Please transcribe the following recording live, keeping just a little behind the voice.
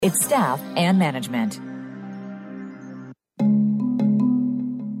its staff, and management.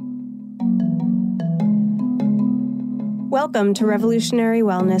 Welcome to Revolutionary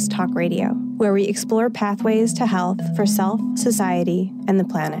Wellness Talk Radio, where we explore pathways to health for self, society, and the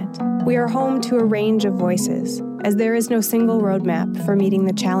planet. We are home to a range of voices, as there is no single roadmap for meeting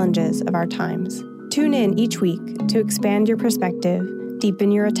the challenges of our times. Tune in each week to expand your perspective,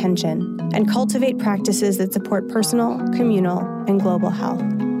 deepen your attention, and cultivate practices that support personal, communal, and global health.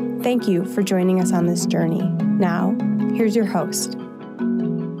 Thank you for joining us on this journey. Now, here's your host.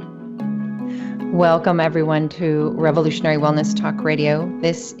 Welcome, everyone, to Revolutionary Wellness Talk Radio.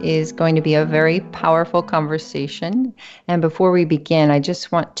 This is going to be a very powerful conversation. And before we begin, I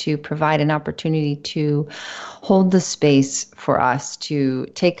just want to provide an opportunity to hold the space for us to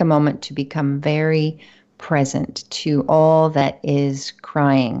take a moment to become very present to all that is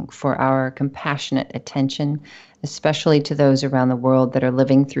crying for our compassionate attention, especially to those around the world that are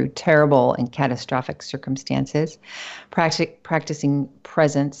living through terrible and catastrophic circumstances. Practicing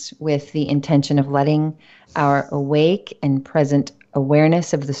presence with the intention of letting our awake and present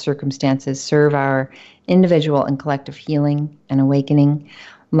awareness of the circumstances serve our individual and collective healing and awakening.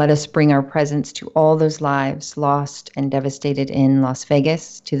 Let us bring our presence to all those lives lost and devastated in Las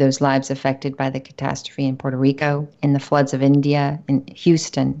Vegas, to those lives affected by the catastrophe in Puerto Rico, in the floods of India, in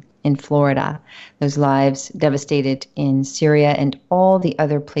Houston, in Florida, those lives devastated in Syria, and all the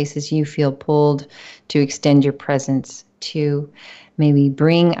other places you feel pulled to extend your presence to. May we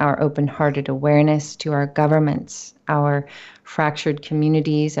bring our open-hearted awareness to our governments, our fractured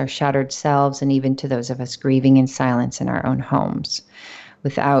communities, our shattered selves, and even to those of us grieving in silence in our own homes,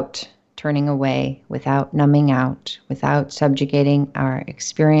 without turning away, without numbing out, without subjugating our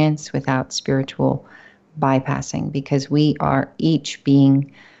experience, without spiritual bypassing, because we are each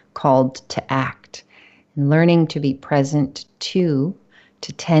being called to act. And learning to be present to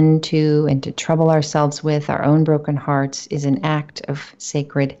tend to, and to trouble ourselves with our own broken hearts is an act of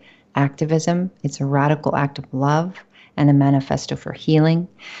sacred activism. It's a radical act of love and a manifesto for healing.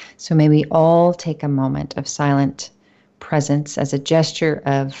 So may we all take a moment of silent presence as a gesture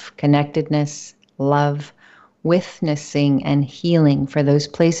of connectedness, love, witnessing, and healing for those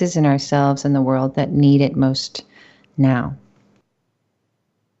places in ourselves and the world that need it most now.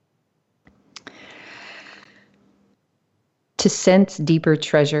 To sense deeper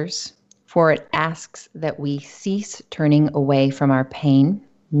treasures, for it asks that we cease turning away from our pain,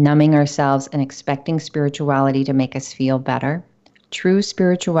 numbing ourselves and expecting spirituality to make us feel better. True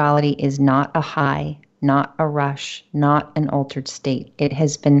spirituality is not a high, not a rush, not an altered state. It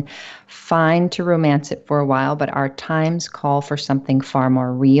has been fine to romance it for a while, but our times call for something far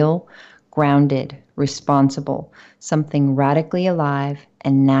more real, grounded, responsible, something radically alive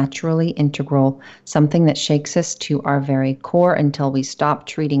and naturally integral, something that shakes us to our very core until we stop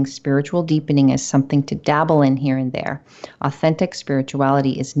treating spiritual deepening as something to dabble in here and there. Authentic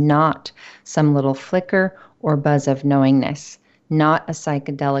spirituality is not some little flicker or buzz of knowingness, not a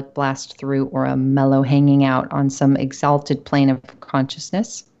psychedelic blast through or a mellow hanging out on some exalted plane of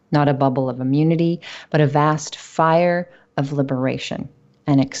consciousness, not a bubble of immunity, but a vast fire of liberation,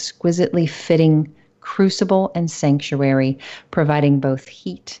 an exquisitely fitting crucible and sanctuary, providing both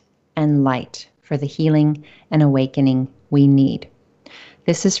heat and light for the healing and awakening we need.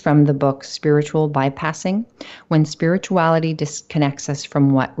 This is from the book Spiritual Bypassing, When Spirituality Disconnects Us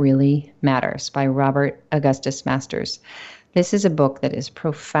from What Really Matters by Robert Augustus Masters. This is a book that is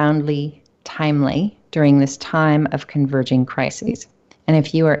profoundly timely during this time of converging crises. And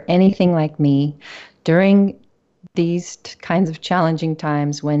if you are anything like me, during these kinds of challenging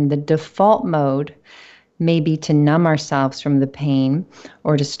times when the default mode may be to numb ourselves from the pain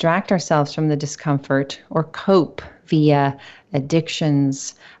or distract ourselves from the discomfort or cope via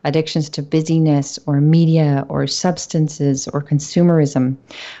addictions to busyness or media or substances or consumerism.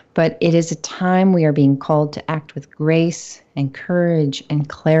 But it is a time we are being called to act with grace and courage and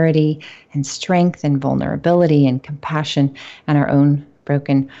clarity and strength and vulnerability and compassion and our own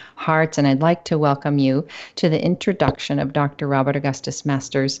broken hearts. And I'd like to welcome you to the introduction of Dr. Robert Augustus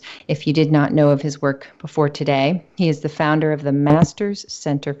Masters. If you did not know of his work before today, he is the founder of the Masters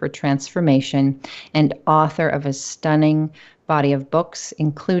Center for Transformation and author of a stunning body of books,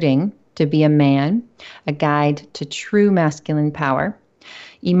 including To Be a Man, A Guide to True Masculine Power,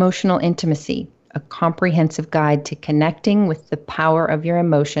 Emotional Intimacy, a comprehensive guide to connecting with the power of your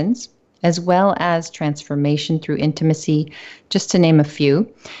emotions, as well as Transformation Through Intimacy, just to name a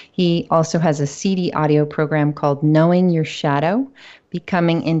few. He also has a CD audio program called Knowing Your Shadow,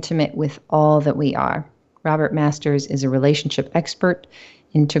 Becoming Intimate with All That We Are. Robert Masters is a relationship expert,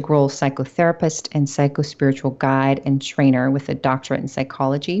 integral psychotherapist and psychospiritual guide and trainer with a doctorate in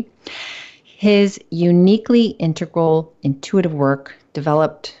psychology. His uniquely integral, intuitive work,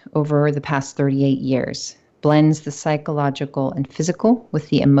 developed over the past 38 years, blends the psychological and physical with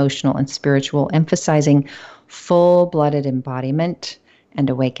the emotional and spiritual, emphasizing full-blooded embodiment and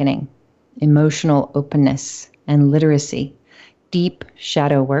awakening, emotional openness and literacy, deep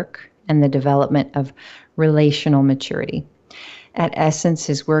shadow work, and the development of relational maturity. At essence,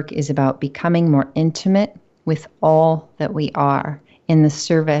 his work is about becoming more intimate with all that we are in the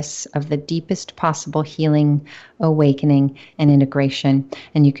service of the deepest possible healing, awakening, and integration.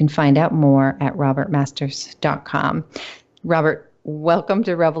 And you can find out more at robertmasters.com. Robert, welcome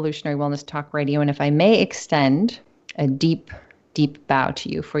to Revolutionary Wellness Talk Radio. And if I may extend a deep bow to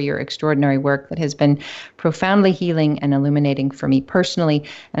you for your extraordinary work that has been profoundly healing and illuminating for me personally.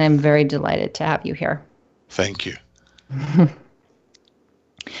 And I'm very delighted to have you here. Thank you.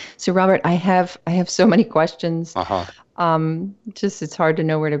 So, Robert, I have so many questions. Uh-huh. It's hard to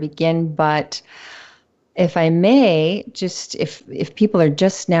know where to begin. But if I may, just if people are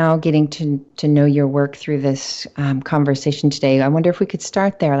just now getting to know your work through this conversation today, I wonder if we could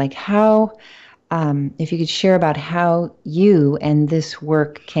start there. Like how, if you could share about how you and this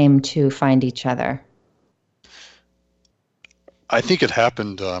work came to find each other. I think it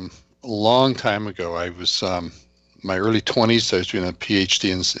happened a long time ago. I was my early 20s. I was doing a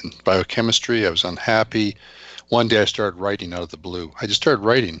PhD in biochemistry. I was unhappy. One day I started writing out of the blue. I just started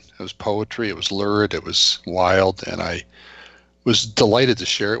writing. It was poetry. It was lurid. It was wild. And I was delighted to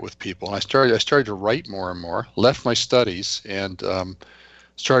share it with people. And I started to write more and more, left my studies, and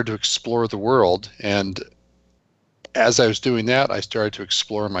started to explore the world. And as I was doing that, I started to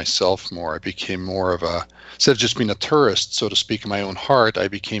explore myself more. I became more of instead of just being a tourist, so to speak, in my own heart, I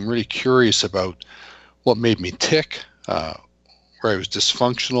became really curious about what made me tick, where I was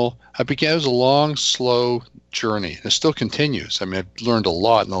dysfunctional. It was a long, slow journey. It still continues. I mean, I've learned a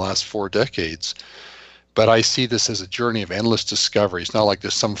lot in the last 4 decades, but I see this as a journey of endless discovery. It's not like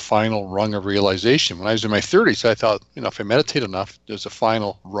there's some final rung of realization. When I was in my 30s, I thought, if I meditate enough, there's a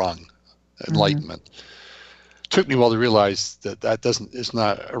final rung, enlightenment. It took me a while to realize that is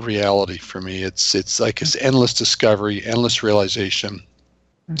not a reality for me. It's like this endless discovery, endless realization.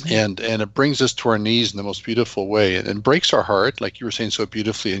 And it brings us to our knees in the most beautiful way, and breaks our heart, like you were saying so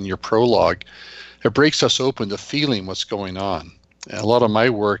beautifully in your prologue. It breaks us open to feeling what's going on. And a lot of my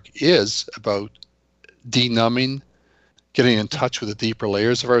work is about denumbing, getting in touch with the deeper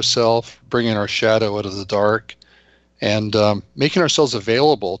layers of ourselves, bringing our shadow out of the dark, and making ourselves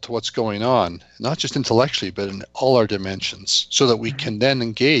available to what's going on, not just intellectually, but in all our dimensions, so that we can then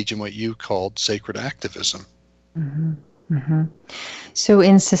engage in what you called sacred activism. Mm-hmm. Mm-hmm. So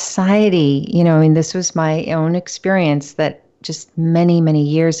in society, this was my own experience, that just many, many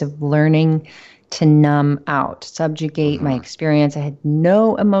years of learning to numb out, subjugate my experience. I had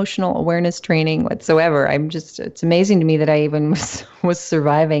no emotional awareness training whatsoever. It's amazing to me that I even was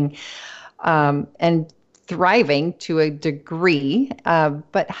surviving and thriving to a degree.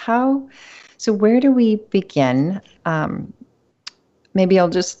 But so where do we begin? Maybe I'll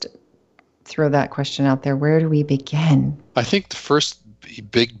just throw that question out there. Where do we begin? I think the first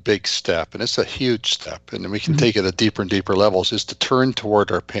big step, and it's a huge step, and we can take it at deeper and deeper levels, is to turn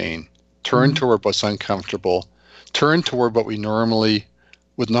toward our pain, turn toward what's uncomfortable, turn toward what we normally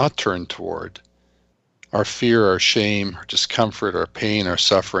would not turn toward. Our fear, our shame, our discomfort, our pain, our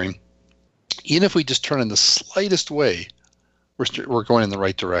suffering. Even if we just turn in the slightest way, we're going in the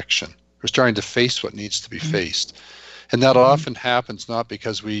right direction. We're starting to face what needs to be faced. And that often happens not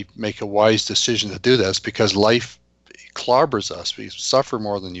because we make a wise decision to do this, because life clobbers us. We suffer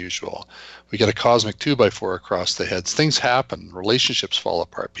more than usual. We get a cosmic 2x4 across the heads. Things happen. Relationships fall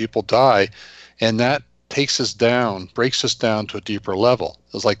apart. People die. And that takes us down, breaks us down to a deeper level.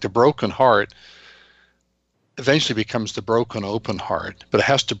 It's like the broken heart eventually becomes the broken open heart, but it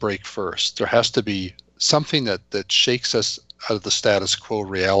has to break first. There has to be something that shakes us out of the status quo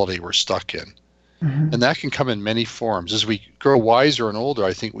reality we're stuck in. And that can come in many forms. As we grow wiser and older,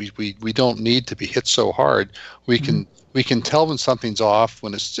 I think we don't need to be hit so hard. We can tell when something's off,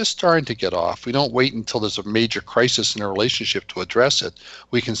 when it's just starting to get off. We don't wait until there's a major crisis in a relationship to address it.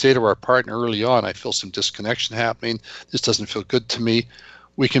 We can say to our partner early on, I feel some disconnection happening. This doesn't feel good to me.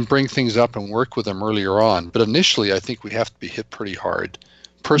 We can bring things up and work with them earlier on. But initially, I think we have to be hit pretty hard,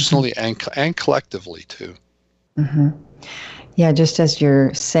 personally and collectively too. Yeah, just as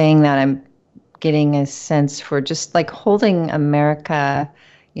you're saying that, I'm getting a sense for just like holding America,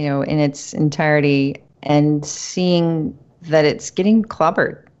 in its entirety, and seeing that it's getting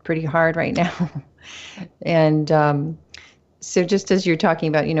clobbered pretty hard right now. And So just as you're talking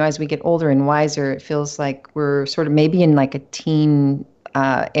about, as we get older and wiser, it feels like we're sort of maybe in like a teen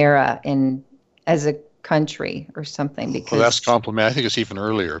era as a country or something. Because Well, that's compliment. I think it's even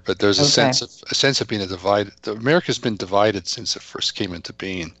earlier, but there's a sense of being America's been divided since it first came into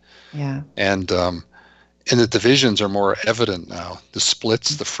being. Yeah. And the divisions are more evident now. The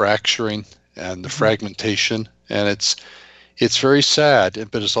splits, the fracturing, and the fragmentation, and it's very sad,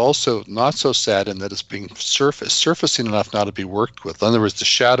 but it's also not so sad in that it's being surfacing enough now to be worked with. In other words, the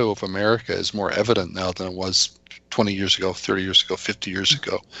shadow of America is more evident now than it was 20 years ago, 30 years ago, 50 years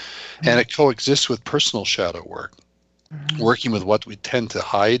ago. And it coexists with personal shadow work, working with what we tend to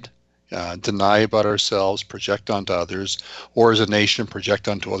hide, deny about ourselves, project onto others, or as a nation, project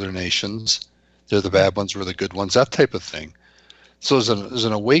onto other nations. They're the bad ones, we're the good ones, that type of thing. So there's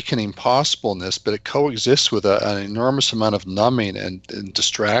an awakening possible in this, but it coexists with an enormous amount of numbing and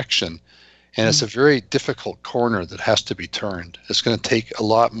distraction. And it's a very difficult corner that has to be turned. It's going to take a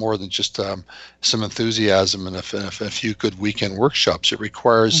lot more than just some enthusiasm and a few good weekend workshops. It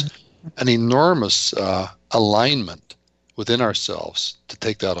requires an enormous alignment within ourselves to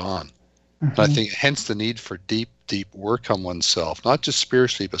take that on. And I think hence the need for deep, deep work on oneself, not just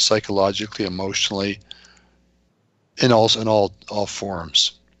spiritually, but psychologically, emotionally, in all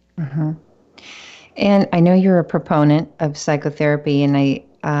forms. And I know you're a proponent of psychotherapy, and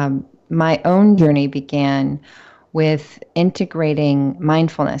my own journey began with integrating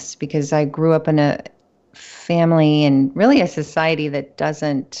mindfulness because I grew up in a family and really a society that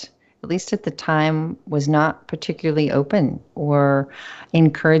doesn't, at least at the time, was not particularly open or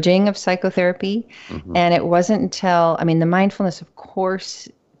encouraging of psychotherapy. And it wasn't until, the mindfulness, of course,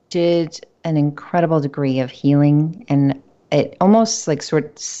 did an incredible degree of healing, and it almost like sort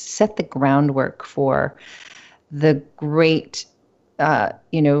of set the groundwork for the great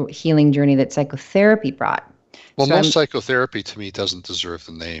healing journey that psychotherapy brought. Well, most psychotherapy to me doesn't deserve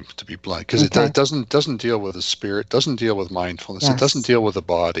the name, to be blunt, because it doesn't deal with the spirit, doesn't deal with mindfulness, it doesn't deal with the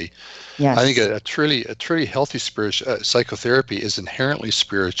body. I think a truly healthy psychotherapy is inherently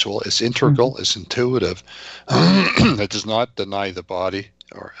spiritual, it's integral, it's intuitive. It does not deny the body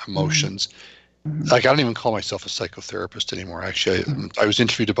or emotions. Like, I don't even call myself a psychotherapist anymore. Actually, I was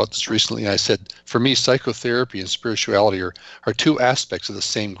interviewed about this recently, and I said, for me, psychotherapy and spirituality are two aspects of the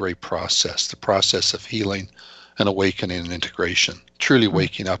same great process, the process of healing and awakening and integration, truly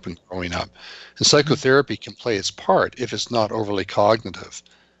waking up and growing up. And psychotherapy can play its part if it's not overly cognitive.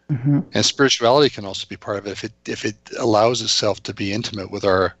 And spirituality can also be part of it if it allows itself to be intimate with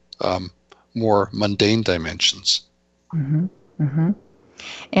our more mundane dimensions.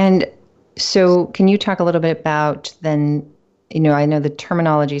 And so can you talk a little bit about then, I know the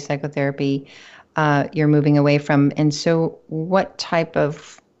terminology psychotherapy you're moving away from. And so what type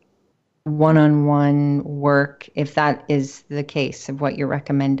of one-on-one work, if that is the case of what you're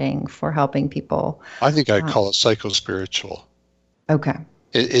recommending for helping people? I think I'd call it psychospiritual. Okay.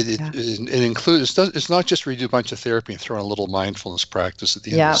 It includes, it's not just where you do a bunch of therapy and throw in a little mindfulness practice at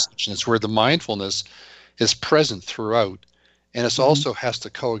the end of the session. It's where the mindfulness is present throughout. And it also has to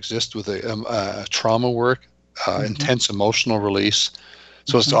coexist with a trauma work, intense emotional release.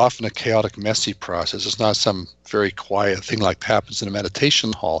 So it's often a chaotic, messy process. It's not some very quiet thing like happens in a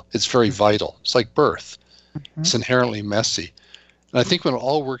meditation hall. It's very vital. It's like birth. It's inherently messy. And I think when it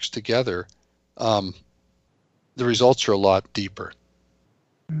all works together, the results are a lot deeper.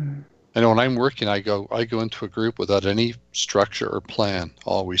 I know when I'm working, I go into a group without any structure or plan,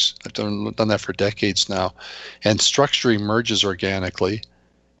 always. I've done that for decades now. And structure emerges organically.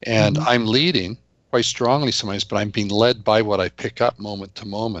 And I'm leading quite strongly sometimes, but I'm being led by what I pick up moment to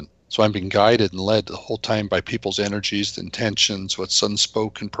moment. So I'm being guided and led the whole time by people's energies, the intentions, what's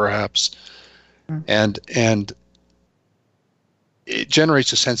unspoken perhaps. And it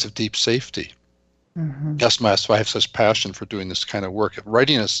generates a sense of deep safety. That's why I have such passion for doing this kind of work.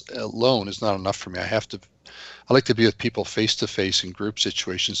 Writing alone is not enough for me. I like to be with people face to face in group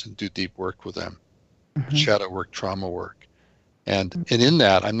situations and do deep work with them, shadow work, trauma work, and in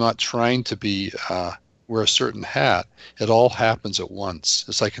that I'm not trying to be wear a certain hat. It all happens at once.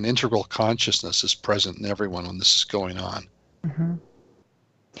 It's like an integral consciousness is present in everyone when this is going on.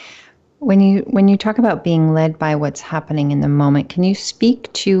 When you talk about being led by what's happening in the moment, can you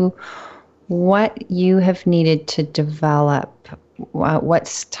speak to what you have needed to develop?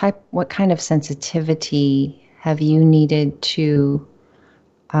 What kind of sensitivity have you needed to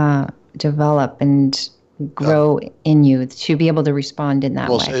develop and grow in you to be able to respond in that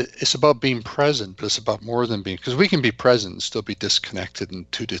way? Well, it's about being present, but it's about more than being, because we can be present and still be disconnected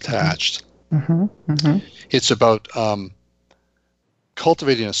and too detached. It's about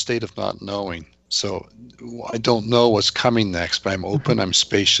cultivating a state of not knowing, So I don't know what's coming next, but I'm open, I'm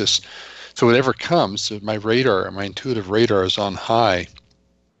spacious. So whatever comes, my intuitive radar is on high.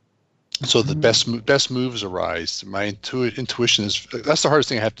 So the best moves arise. My intuition that's the hardest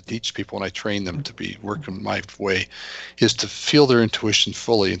thing I have to teach people when I train them to be working my way, is to feel their intuition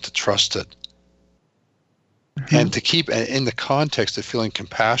fully and to trust it. And to keep in the context of feeling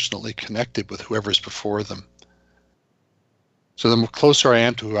compassionately connected with whoever's before them. So the closer I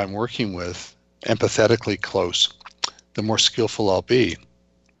am to who I'm working with, empathetically close, the more skillful I'll be.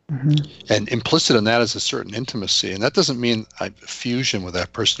 And implicit in that is a certain intimacy. And that doesn't mean fusion with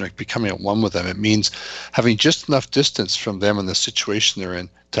that person or becoming at one with them. It means having just enough distance from them and the situation they're in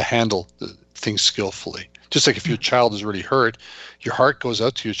to handle the things skillfully. Just like if your child is really hurt, your heart goes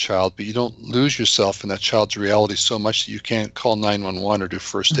out to your child, but you don't lose yourself in that child's reality so much that you can't call 911 or do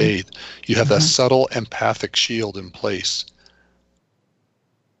first aid. You have that subtle empathic shield in place.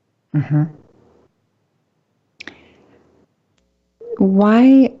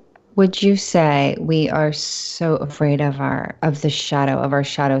 Why would you say we are so afraid of our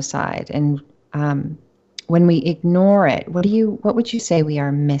shadow side? And when we ignore it, what would you say we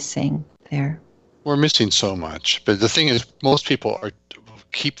are missing there? We're missing so much. But the thing is, most people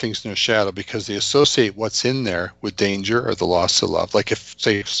keep things in their shadow because they associate what's in there with danger or the loss of love. Like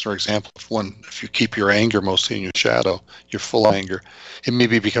for example, if you keep your anger mostly in your shadow, your full anger, it may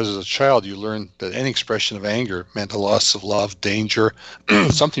be because as a child you learned that any expression of anger meant a loss of love, danger,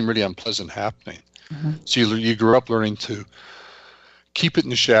 something really unpleasant happening. So you grew up learning to keep it in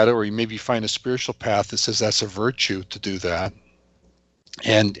the shadow, or you maybe find a spiritual path that says that's a virtue to do that.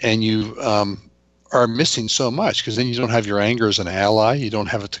 And you are missing so much, because then you don't have your anger as an ally. You don't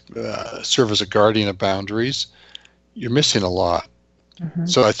have it to serve as a guardian of boundaries. You're missing a lot.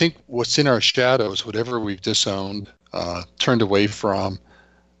 So I think what's in our shadows, whatever we've disowned, turned away from,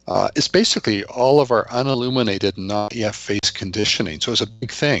 is basically all of our unilluminated, not yet faced conditioning. So it's a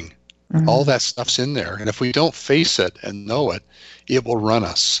big thing. All that stuff's in there. And if we don't face it and know it, it will run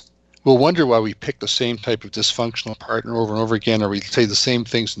us. We'll wonder why we pick the same type of dysfunctional partner over and over again, or we say the same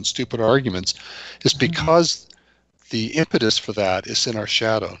things in stupid arguments. It's because the impetus for that is in our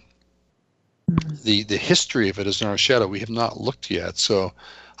shadow. The history of it is in our shadow. We have not looked yet. So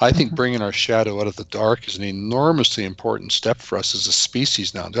I think bringing our shadow out of the dark is an enormously important step for us as a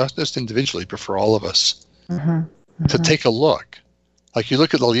species now, not just individually, but for all of us, to take a look. Like you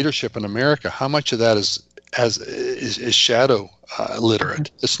look at the leadership in America, how much of that is shadow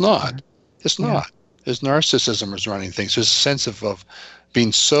literate? It's not. It's not. There's narcissism is running things. There's a sense of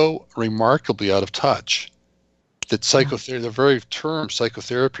being so remarkably out of touch that psychotherapy, the very term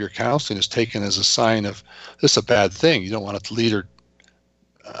psychotherapy or counseling, is taken as a sign of this is a bad thing. You don't want a leader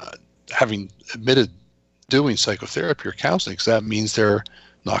having admitted doing psychotherapy or counseling, because that means they're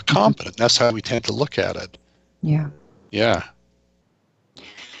not competent. That's how we tend to look at it. Yeah.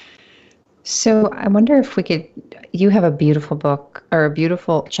 So I wonder if you have a beautiful book, or a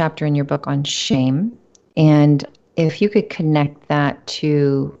beautiful chapter in your book on shame. And if you could connect that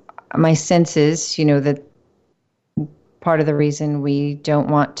to my senses, that part of the reason we don't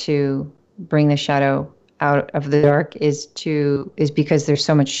want to bring the shadow out of the dark is because there's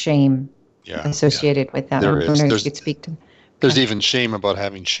so much shame associated with that. There I wonder if you could speak to. There's even shame about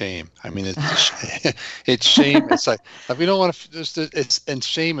having shame. I mean, it's shame. It's like we don't want to. And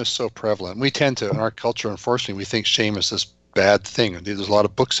shame is so prevalent. We tend to, in our culture, unfortunately, we think shame is this bad thing. There's a lot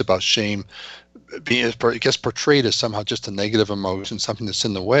of books about shame being, it gets portrayed as somehow just a negative emotion, something that's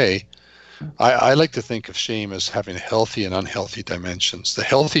in the way. I like to think of shame as having healthy and unhealthy dimensions. The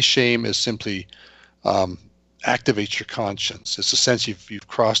healthy shame is simply activates your conscience. It's a sense you've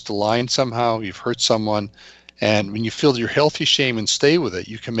crossed the line somehow. You've hurt someone. And when you feel your healthy shame and stay with it,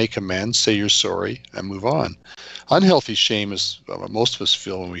 you can make amends, say you're sorry, and move on. Unhealthy shame is what most of us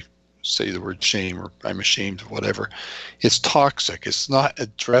feel when we say the word shame, or I'm ashamed of whatever. It's toxic. It's not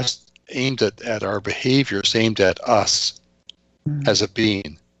aimed at our behavior. It's aimed at us as a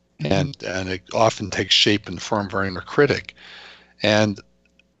being. And it often takes shape in the form of our inner critic. And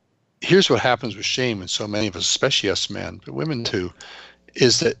here's what happens with shame in so many of us, especially us men, but women too,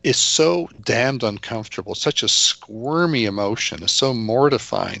 is that it's so damned uncomfortable, such a squirmy emotion, it's so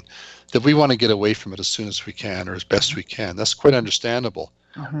mortifying that we want to get away from it as soon as we can, or as best we can. That's quite understandable.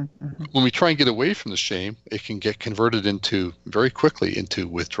 When we try and get away from the shame, it can get converted very quickly into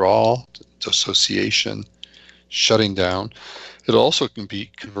withdrawal, dissociation, shutting down. It also can be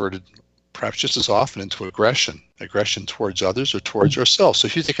converted perhaps just as often into aggression towards others or towards ourselves. So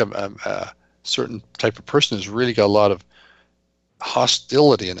if you think a certain type of person who's really got a lot of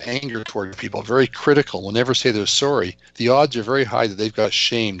hostility and anger toward people, very critical, will never say they're sorry, the odds are very high that they've got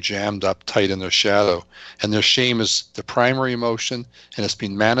shame jammed up tight in their shadow. And their shame is the primary emotion, and it's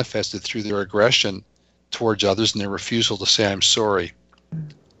been manifested through their aggression towards others and their refusal to say, I'm sorry.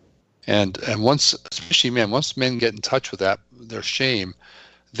 And once, especially men, once men get in touch with that, their shame,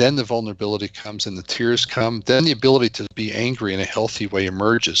 then the vulnerability comes and the tears come. Then the ability to be angry in a healthy way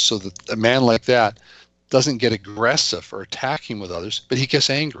emerges, so that a man like that doesn't get aggressive or attacking with others, but he gets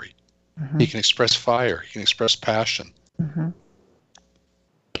angry. Mm-hmm. He can express fire. He can express passion. Mm-hmm.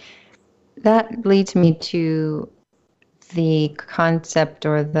 That leads me to the concept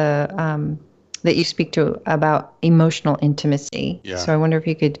or the that you speak to about emotional intimacy. Yeah. So I wonder if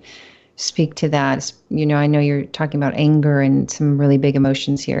you could speak to that. You know, I know you're talking about anger and some really big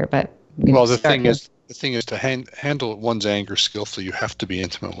emotions here, but well, the thing is to handle one's anger skillfully, you have to be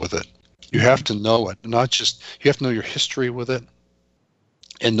intimate with it. You have to know it, not just, you have to know your history with it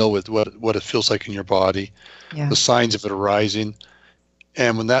and know what it feels like in your body, the signs of it arising.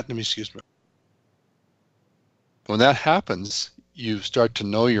 And when that happens, you start to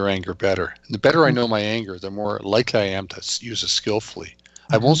know your anger better. And the better I know my anger, the more likely I am to use it skillfully.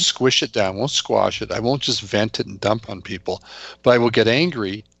 I won't squish it down, won't squash it. I won't just vent it and dump on people, but I will get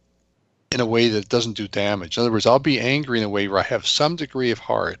angry in a way that doesn't do damage. In other words, I'll be angry in a way where I have some degree of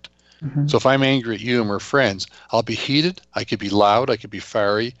heart. Mm-hmm. So if I'm angry at you and we're friends, I'll be heated, I could be loud, I could be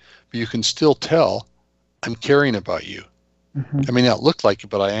fiery, but you can still tell I'm caring about you. Mm-hmm. I may not look like it,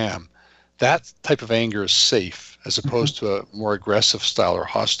 but I am. That type of anger is safe, as opposed to a more aggressive style or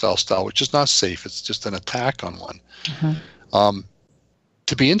hostile style, which is not safe. It's just an attack on one. Mm-hmm.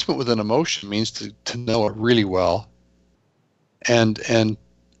 To be intimate with an emotion means to know it really well. And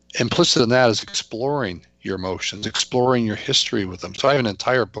implicit in that is exploring your emotions, exploring your history with them. So I have an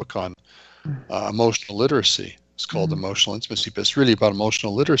entire book on emotional literacy. It's called Emotional Intimacy, but it's really about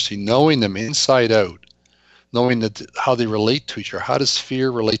emotional literacy, knowing them inside out, knowing how they relate to each other. How does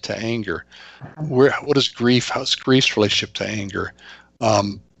fear relate to anger? What is grief? How's grief's relationship to anger?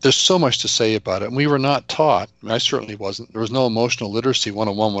 There's so much to say about it. And we were not taught. I mean, I certainly wasn't. There was no emotional literacy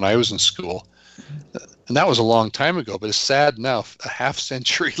 101 when I was in school. And that was a long time ago, but it's sad now, a half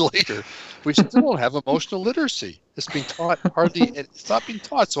century later, we still don't have emotional literacy. It's being taught it's not being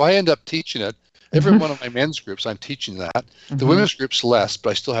taught. So I end up teaching it. Every one of my men's groups, I'm teaching that. The women's groups less, but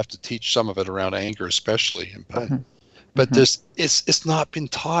I still have to teach some of it around anger, especially. But it's not been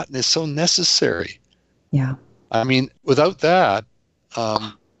taught, and it's so necessary. Yeah. I mean, without that,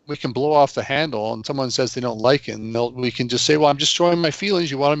 we can blow off the handle, and someone says they don't like it, and we can just say, well, I'm just showing my feelings.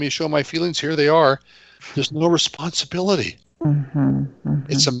 You wanted me to show my feelings? Here they are. There's no responsibility.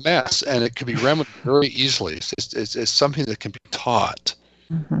 It's a mess, and it can be remedied very easily. It's something that can be taught.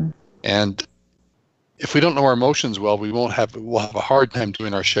 And if we don't know our emotions well, we'll have a hard time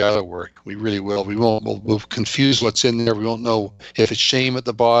doing our shadow work. We really will. We'll confuse what's in there. We won't know if it's shame at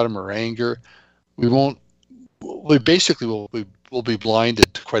the bottom or anger. We'll be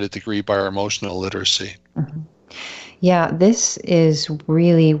blinded to quite a degree by our emotional literacy. Yeah, this is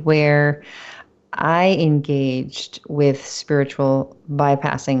really where I engaged with spiritual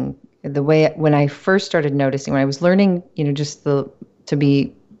bypassing. The way when I first started noticing, when I was learning, just the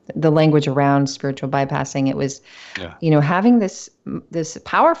language around spiritual bypassing, it was, having this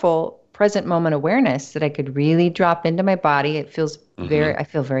powerful present moment awareness that I could really drop into my body. It feels I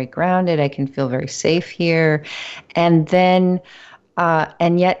feel very grounded. I can feel very safe here. And then,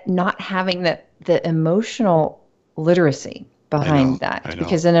 and yet not having the emotional literacy behind that,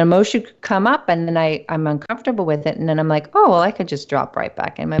 because an emotion could come up and then I'm uncomfortable with it. And then I'm like, oh, well, I could just drop right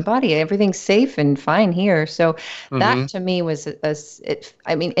back in my body. Everything's safe and fine here. So that to me was,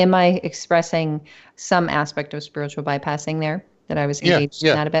 am I expressing some aspect of spiritual bypassing there that I was engaged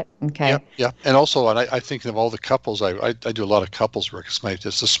in that a bit? Okay. Yeah. And also, I think of all the couples, I do a lot of couples work.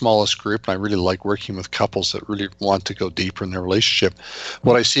 It's the smallest group, and I really like working with couples that really want to go deeper in their relationship.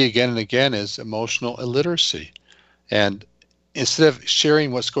 What I see again and again is emotional illiteracy. And instead of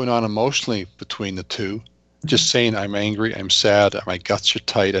sharing what's going on emotionally between the two, just saying, I'm angry, I'm sad, my guts are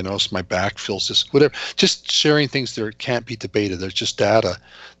tight, I notice my back feels this, whatever, just sharing things that can't be debated. They're just data.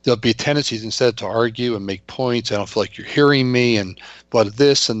 There'll be tendencies instead to argue and make points. I don't feel like you're hearing me, and what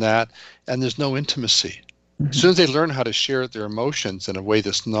this and that, and there's no intimacy. As soon as they learn how to share their emotions in a way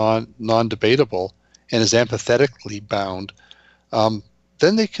that's non-debatable and is empathetically bound,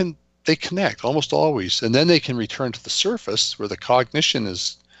 then they connect almost always, and then they can return to the surface where the cognition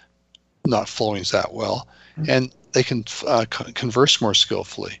is not flowing that well, and they can converse more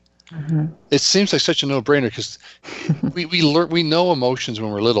skillfully. It seems like such a no-brainer, because we know emotions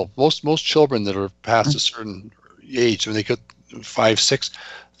when we're little. Most children that are past a certain age, when they get 5, 6,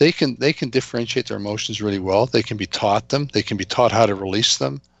 they can differentiate their emotions really well. They can be taught them. They can be taught how to release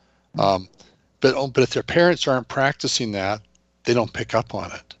them. But if their parents aren't practicing that, they don't pick up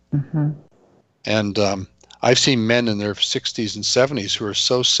on it. Mm-hmm. And I've seen men in their 60s and 70s who are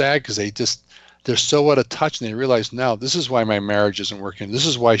so sad because they're so out of touch, and they realize now, this is why my marriage isn't working. This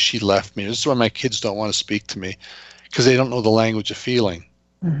is why she left me. This is why my kids don't want to speak to me, because they don't know the language of feeling.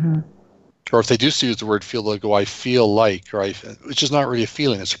 Mm-hmm. Or if they do use the word feel, they'll go, I feel like, which is not really a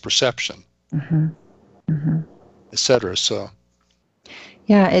feeling, it's a perception, mm-hmm. Mm-hmm. etc. So,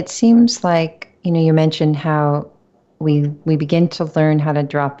 yeah, it seems like, you mentioned how we begin to learn how to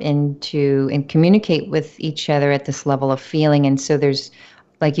drop into and communicate with each other at this level of feeling. And so there's,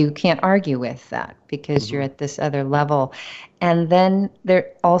 like, you can't argue with that because you're at this other level. And then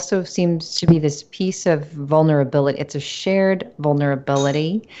there also seems to be this piece of vulnerability. It's a shared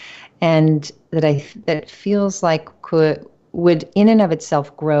vulnerability, and that feels like would in and of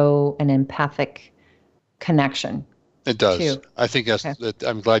itself grow an empathic connection. It does. Too. I think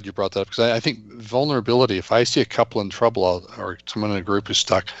I'm glad you brought that up, because I think vulnerability, if I see a couple in trouble or someone in a group who's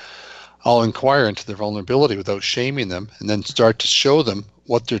stuck, I'll inquire into their vulnerability without shaming them, and then start to show them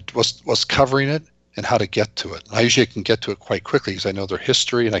what's covering it and how to get to it. I usually can get to it quite quickly because I know their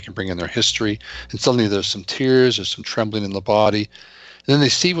history, and I can bring in their history, and suddenly there's some tears, there's some trembling in the body. And then they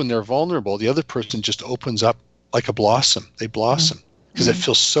see when they're vulnerable, the other person just opens up like a blossom. They blossom because it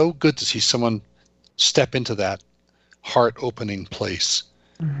feels so good to see someone step into that heart-opening place.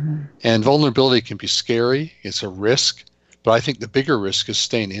 Mm-hmm. And vulnerability can be scary. It's a risk. But I think the bigger risk is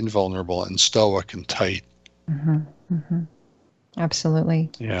staying invulnerable and stoic and tight. Mm-hmm. Mm-hmm. Absolutely.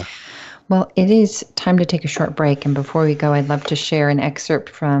 Yeah. Well, it is time to take a short break. And before we go, I'd love to share an excerpt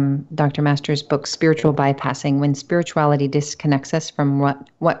from Dr. Masters' book, Spiritual Bypassing, When Spirituality Disconnects Us from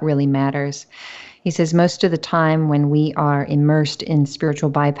What Really Matters. He says, most of the time when we are immersed in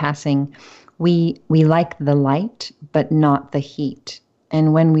spiritual bypassing, we like the light, but not the heat.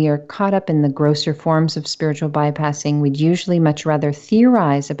 And when we are caught up in the grosser forms of spiritual bypassing, we'd usually much rather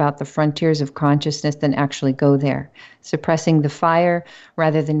theorize about the frontiers of consciousness than actually go there, suppressing the fire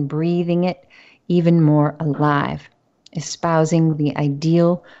rather than breathing it even more alive, espousing the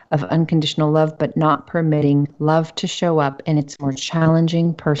ideal of unconditional love, but not permitting love to show up in its more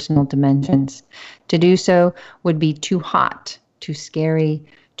challenging personal dimensions. To do so would be too hot, too scary,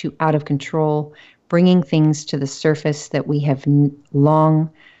 too out of control, bringing things to the surface that we have long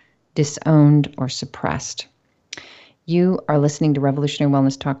disowned or suppressed. You are listening to Revolutionary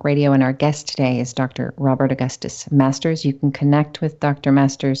Wellness Talk Radio, and our guest today is Dr. Robert Augustus Masters. You can connect with Dr.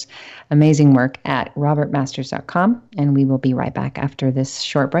 Masters' amazing work at robertmasters.com, and we will be right back after this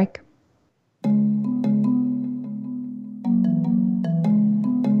short break.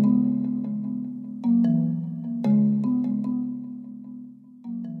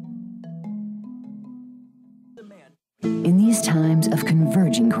 In these times of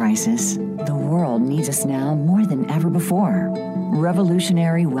converging crisis, the world needs us now more than ever before.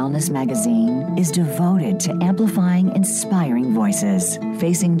 Revolutionary Wellness Magazine is devoted to amplifying inspiring voices,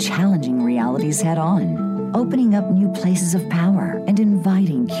 facing challenging realities head-on, opening up new places of power, and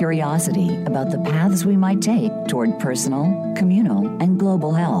inviting curiosity about the paths we might take toward personal, communal, and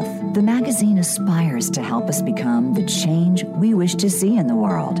global health. The magazine aspires to help us become the change we wish to see in the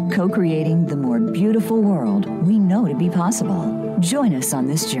world, co-creating the more beautiful world we know to be possible. Join us on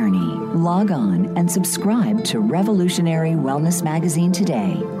this journey. Log on and subscribe to Revolutionary Wellness Magazine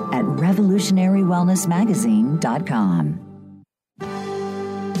today at revolutionarywellnessmagazine.com.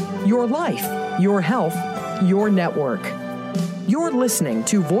 Your life, your health, your network. You're listening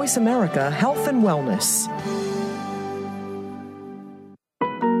to Voice America Health and Wellness.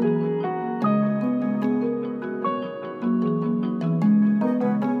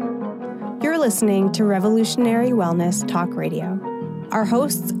 You're listening to Revolutionary Wellness Talk Radio. Our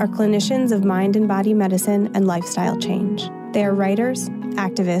hosts are clinicians of mind and body medicine and lifestyle change. They are writers,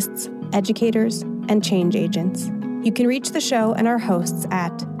 activists, educators, and change agents. You can reach the show and our hosts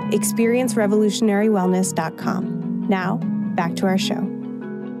at experiencerevolutionarywellness.com. Now, back to our show.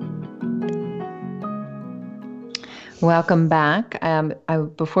 Welcome back.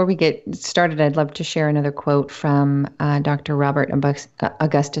 Before we get started, I'd love to share another quote from Dr. Robert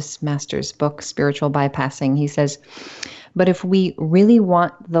Augustus Masters' book, Spiritual Bypassing. He says, "But if we really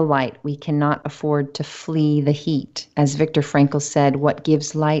want the light, we cannot afford to flee the heat. As Viktor Frankl said, what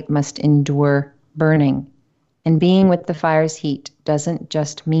gives light must endure burning. And being with the fire's heat doesn't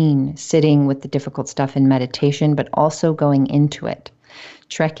just mean sitting with the difficult stuff in meditation, but also going into it,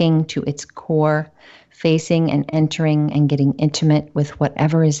 trekking to its core, facing and entering and getting intimate with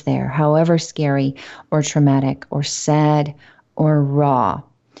whatever is there, however scary or traumatic or sad or raw.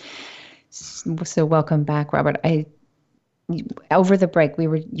 So welcome back, Robert. Over the break,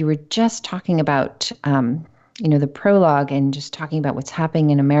 you were just talking about the prologue and just talking about what's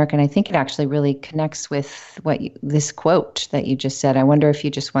happening in America, and I think it actually really connects with this quote that you just said. I wonder if you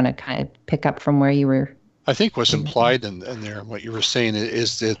just want to kind of pick up from where you were. I think what's implied in there, what you were saying,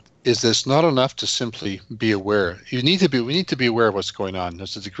 is that it's not enough to simply be aware. We need to be aware of what's going on.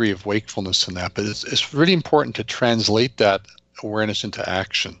 There's a degree of wakefulness in that, but it's really important to translate that awareness into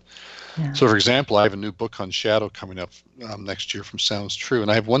action. Yeah. So, for example, I have a new book on shadow coming up next year from Sounds True, and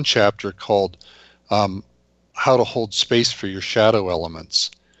I have one chapter called How to Hold Space for Your Shadow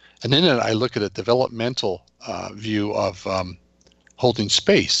Elements. And in it, I look at a developmental view of holding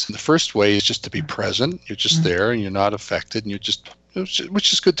space. And the first way is just to be present. You're just there and you're not affected, and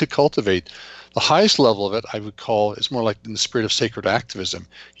which is good to cultivate. The highest level of it, I would call, is more like in the spirit of sacred activism.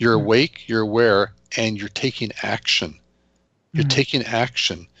 You're awake, you're aware, and you're taking action. You're taking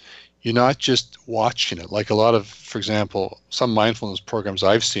action. You're not just watching it. Like a lot of, for example, some mindfulness programs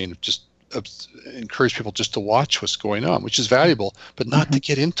I've seen just encourage people just to watch what's going on, which is valuable, but not to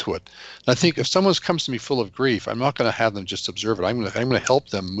get into it. And I think if someone comes to me full of grief, I'm not going to have them just observe it. I'm going to help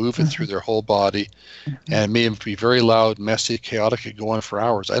them move it through their whole body, and it may be very loud, messy, chaotic. It go on for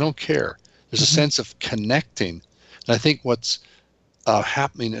hours. I don't care. There's a sense of connecting, and I think what's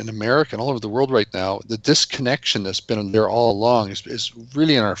happening in America and all over the world right now, the disconnection that's been there all along is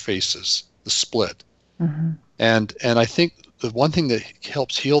really in our faces. The split, and I think the one thing that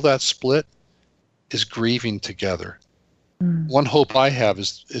helps heal that split is grieving together. One hope I have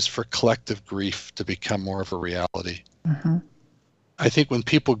is for collective grief to become more of a reality. I think when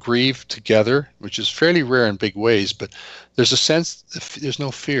people grieve together, which is fairly rare in big ways, but there's a sense, there's no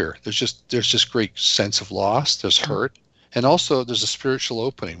fear. There's just great sense of loss. There's hurt. And also there's a spiritual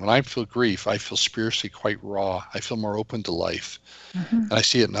opening. When I feel grief, I feel spiritually quite raw. I feel more open to life. And I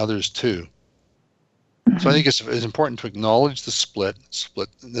see it in others too. So I think it's important to acknowledge the split,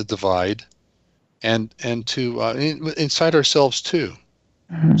 the divide, and to inside ourselves too,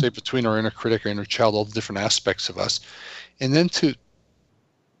 say between our inner critic, our inner child, all the different aspects of us, and then to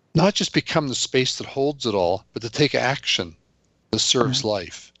not just become the space that holds it all, but to take action that serves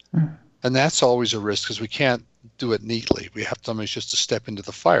life. And that's always a risk because we can't do it neatly. We have to just to step into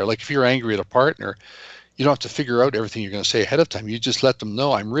the fire. Like if you're angry at a partner, you don't have to figure out everything you're going to say ahead of time. You just let them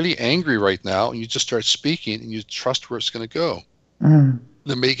know, I'm really angry right now, and you just start speaking, and you trust where it's going to go.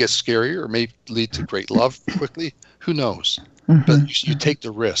 It may get scarier, or may lead to great love quickly. Who knows? But you take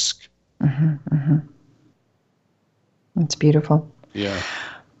the risk. It's beautiful. Yeah.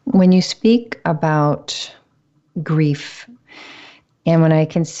 When you speak about grief, and when I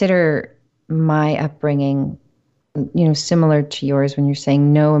consider my upbringing, similar to yours, when you're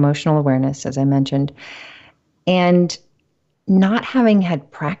saying no emotional awareness, as I mentioned, and not having had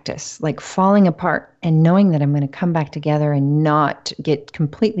practice, like falling apart and knowing that I'm going to come back together and not get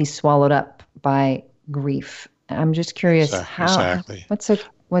completely swallowed up by grief. I'm just curious what's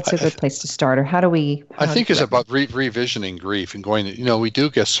a good place to start, or how do we? I think it's about revisioning grief and going, we do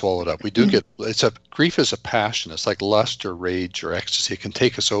get swallowed up. We do grief is a passion. It's like lust or rage or ecstasy. It can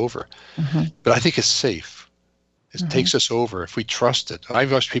take us over, but I think it's safe. It takes us over if we trust it.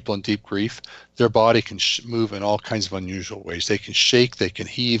 I've watched people in deep grief, their body can move in all kinds of unusual ways. They can shake, they can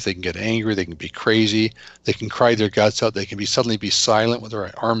heave, they can get angry, they can be crazy, they can cry their guts out, they can suddenly be silent with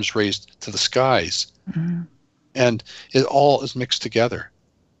their arms raised to the skies. And it all is mixed together.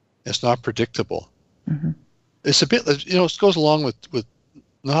 It's not predictable. It's a bit, it goes along with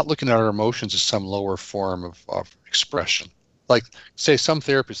not looking at our emotions as some lower form of expression. Like, say, some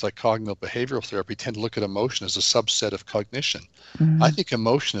therapies like cognitive behavioral therapy tend to look at emotion as a subset of cognition. I think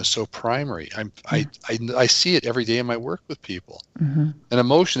emotion is so primary. I see it every day in my work with people. And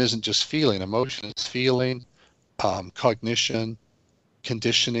emotion isn't just feeling. Emotion is feeling, cognition,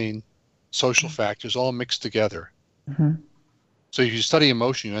 conditioning, social factors, all mixed together. So if you study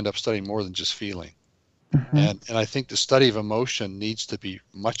emotion, you end up studying more than just feeling. And I think the study of emotion needs to be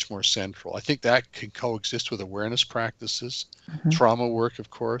much more central. I think that can coexist with awareness practices, trauma work, of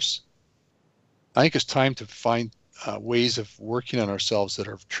course. I think it's time to find ways of working on ourselves that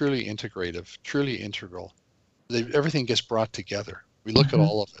are truly integrative, truly integral. Everything gets brought together. We look at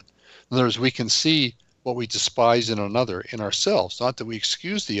all of it. In other words, we can see what we despise in another in ourselves. Not that we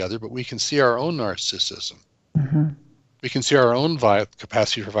excuse the other, but we can see our own narcissism. We can see our own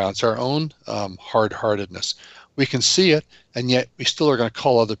capacity for violence, our own hard-heartedness. We can see it, and yet we still are going to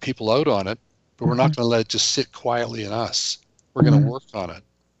call other people out on it, but we're not going to let it just sit quietly in us. We're going to work on it.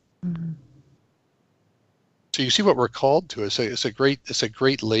 So you see what we're called to. It's a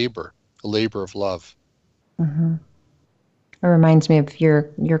great labor, a labor of love. It reminds me of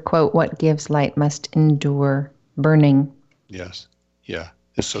your quote, "What gives light must endure burning." Yes. Yeah.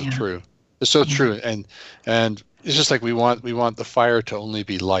 It's so true. It's so true. And it's just like we want the fire to only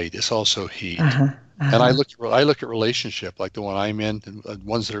be light. It's also heat. And I look at relationship like the one I'm in, and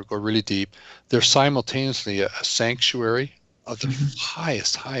ones that go really deep. They're simultaneously a sanctuary of the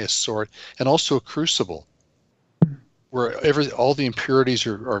highest sort, and also a crucible where all the impurities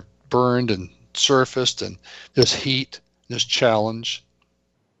are burned and surfaced, and there's heat, there's challenge,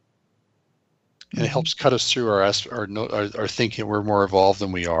 and it helps cut us through our thinking we're more evolved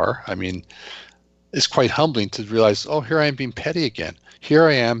than we are. I mean, it's quite humbling to realize, oh, here I am being petty again. Here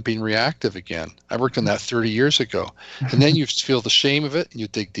I am being reactive again. I worked on that 30 years ago. And then you feel the shame of it and you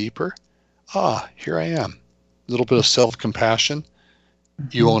dig deeper. Here I am. A little bit of self-compassion.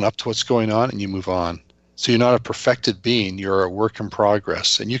 You own up to what's going on and you move on. So you're not a perfected being. You're a work in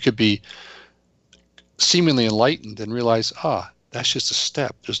progress. And you could be seemingly enlightened and realize, that's just a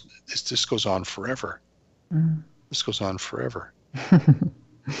step. This goes on forever. This goes on forever.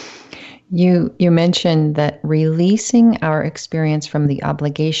 You mentioned that releasing our experience from the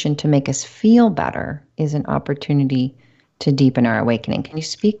obligation to make us feel better is an opportunity to deepen our awakening. Can you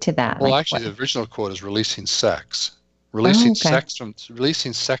speak to that? Well, actually, the original quote is releasing sex. Releasing sex from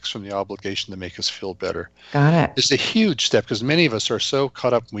the obligation to make us feel better. Got it. It's a huge step because many of us are so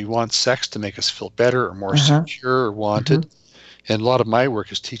caught up and we want sex to make us feel better or more secure or wanted. And a lot of my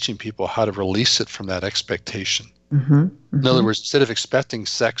work is teaching people how to release it from that expectation. In other words, instead of expecting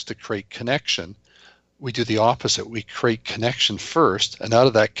sex to create connection, we do the opposite. We create connection first, and out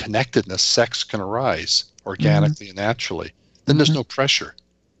of that connectedness, sex can arise organically and naturally. Then there's no pressure.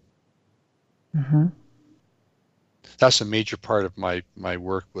 That's a major part of my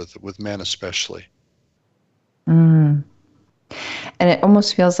work with men especially. And it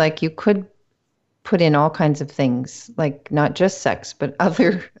almost feels like you could put in all kinds of things, like not just sex, but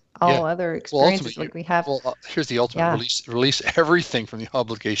other experiences like we have. Well, here's the ultimate release everything from the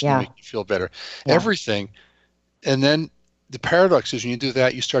obligation to make you feel better. Everything. And then the paradox is when you do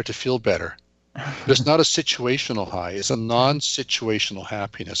that, you start to feel better. But it's not a situational high. It's a non-situational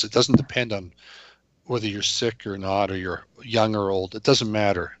happiness. It doesn't depend on whether you're sick or not, or you're young or old. It doesn't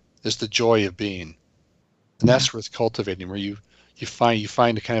matter. It's the joy of being. And that's worth cultivating, where you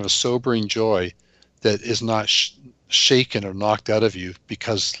find a kind of a sobering joy that is not shaken or knocked out of you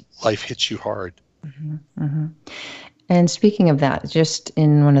because life hits you hard. And speaking of that, just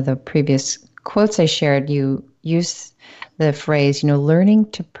in one of the previous quotes I shared, you use the phrase,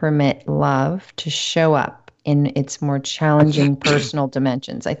 learning to permit love to show up in its more challenging personal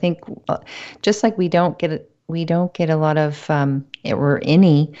dimensions. I think just like we don't get a lot of or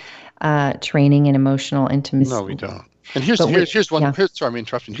any training in emotional intimacy. No, we don't. And here's one. Sorry, I'm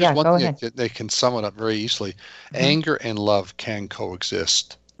interrupting. Here's one thing that they can sum it up very easily. Anger and love can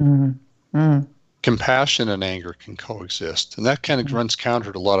coexist. Compassion and anger can coexist, and that kind of runs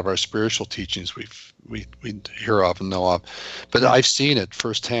counter to a lot of our spiritual teachings we hear of and know of. But I've seen it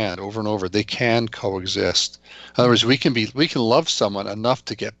firsthand, over and over. They can coexist. In other words, we can love someone enough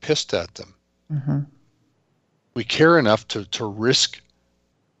to get pissed at them. We care enough to risk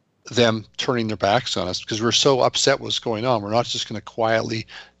them turning their backs on us because we're so upset what's going on. We're not just going to quietly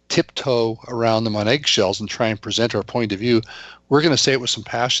tiptoe around them on eggshells and try and present our point of view. We're going to say it with some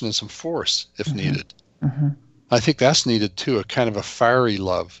passion and some force if needed. I think that's needed too, a kind of a fiery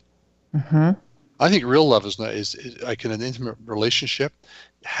love. I think real love is like in an intimate relationship,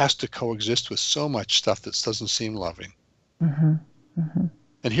 it has to coexist with so much stuff that doesn't seem loving.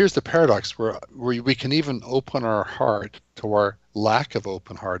 And here's the paradox where we can even open our heart to our lack of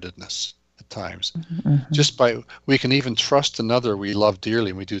open-heartedness at times. We can even trust another we love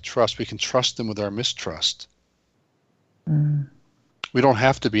dearly, and we do trust. We can trust them with our mistrust. We don't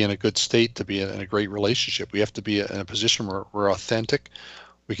have to be in a good state to be in a great relationship. We have to be in a position where we're authentic.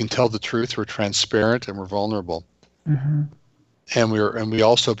 We can tell the truth. We're transparent and we're vulnerable. And we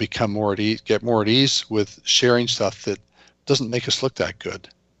also become get more at ease with sharing stuff that doesn't make us look that good.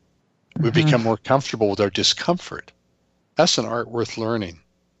 We become more comfortable with our discomfort. That's an art worth learning.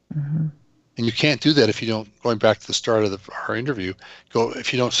 And you can't do that if you don't, going back to the start of our interview,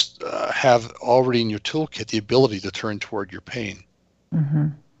 if you don't have already in your toolkit the ability to turn toward your pain.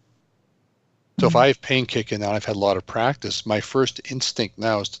 So if I have pain kicking out, I've had a lot of practice, my first instinct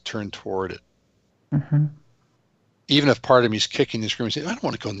now is to turn toward it. Even if part of me is kicking and screaming, saying, I don't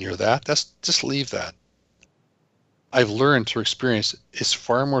want to go near that. Just leave that. I've learned through experience it's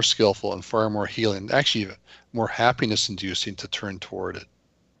far more skillful and far more healing, actually more happiness inducing to turn toward it.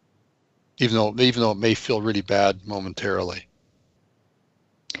 Even though it may feel really bad momentarily.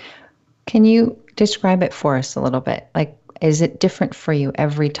 Can you describe it for us a little bit? Like Is it different for you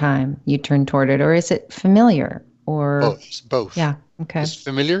every time you turn toward it, or is it familiar? Or both. Yeah. Okay. It's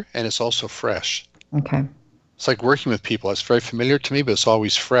familiar and it's also fresh. Okay. It's like working with people. It's very familiar to me, but it's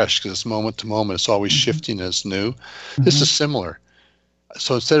always fresh because it's moment to moment. It's always shifting and it's new. This is similar.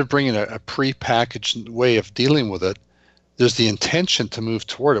 So instead of bringing a pre-packaged way of dealing with it, there's the intention to move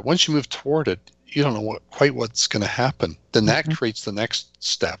toward it. Once you move toward it, you don't know quite what's going to happen. Then that creates the next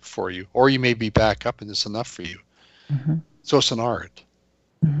step for you. Or you may be back up and it's enough for you. So it's an art.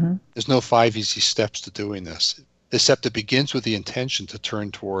 There's no 5 easy steps to doing this, except it begins with the intention to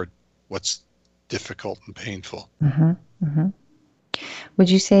turn toward what's difficult and painful. Would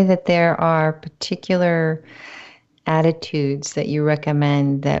you say that there are particular attitudes that you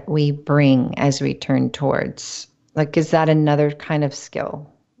recommend that we bring as we turn towards? Like, is that another kind of skill?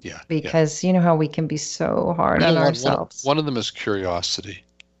 Yeah. Because you know how we can be so hard on ourselves. One of them is curiosity.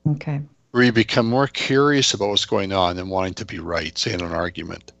 Okay. Where you become more curious about what's going on than wanting to be right, say in an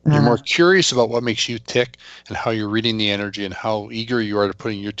argument. You're more curious about what makes you tick and how you're reading the energy and how eager you are to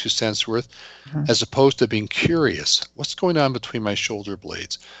put in your 2 cents worth, as opposed to being curious. What's going on between my shoulder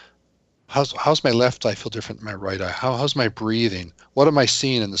blades? How's my left eye feel different than my right eye? How's my breathing? What am I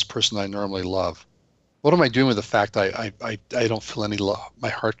seeing in this person I normally love? What am I doing with the fact I don't feel any love? My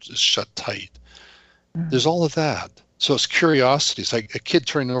heart is shut tight. There's all of that. So it's curiosity. It's like a kid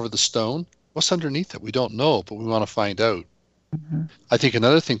turning over the stone. What's underneath it? We don't know, but we want to find out. I think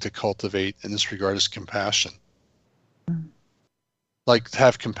another thing to cultivate in this regard is compassion. Like to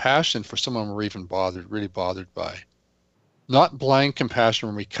have compassion for someone we're even really bothered by. Not blind compassion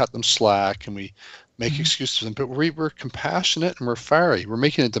when we cut them slack and we make excuses for them, but we're compassionate and we're fiery. We're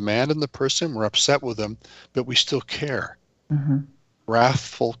making a demand on the person. We're upset with them, but we still care.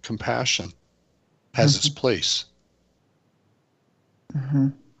 Wrathful compassion has its place.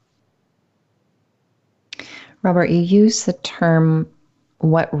 Robert, you use the term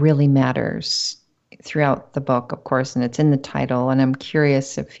 "what really matters" throughout the book, of course, and it's in the title. And I'm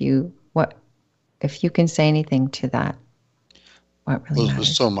curious if you can say anything to that. What really matters?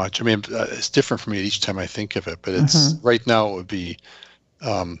 There's so much. I mean, it's different for me each time I think of it, but it's right now it would be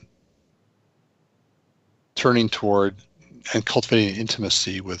turning toward and cultivating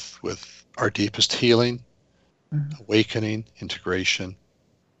intimacy with our deepest healing, awakening, integration,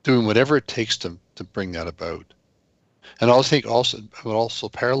 doing whatever it takes to bring that about. And I think also what also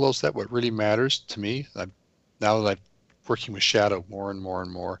parallels that, what really matters to me, now that I'm working with shadow more and more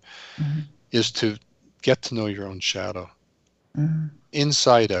and more, is to get to know your own shadow,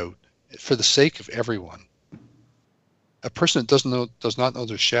 inside out, for the sake of everyone. A person that does not know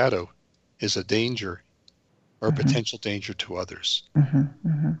their shadow is a danger or a potential danger to others.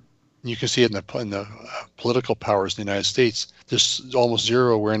 You can see it in the political powers in the United States. There's almost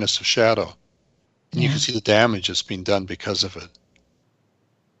zero awareness of shadow. And you can see the damage that's being done because of it.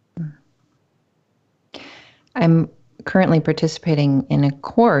 I'm currently participating in a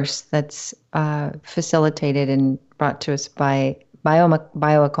course that's facilitated and brought to us by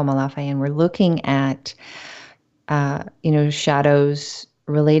Bioakomalafe, and we're looking at shadows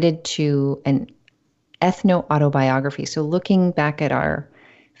related to an ethno-autobiography. So looking back at our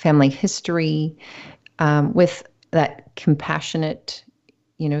family history with that compassionate,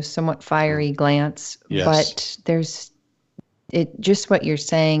 somewhat fiery glance. Yes. But just what you're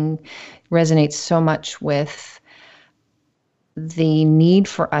saying resonates so much with the need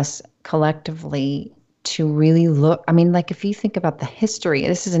for us collectively to really look. I mean, like if you think about the history,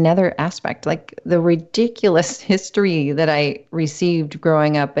 this is another aspect, like the ridiculous history that I received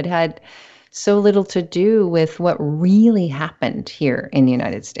growing up. It had so little to do with what really happened here in the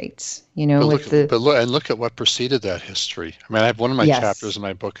United States, look at what preceded that history. I mean, I have one of my chapters in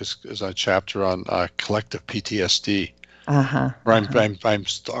my book is a chapter on collective PTSD, where I'm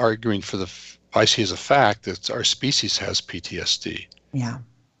arguing for I see as a fact that our species has PTSD.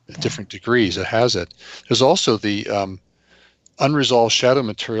 At different degrees, it has it. There's also the unresolved shadow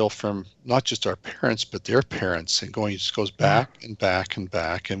material from not just our parents but their parents, and just goes back and back and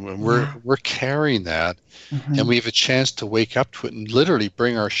back, and when we're carrying that, and we have a chance to wake up to it and literally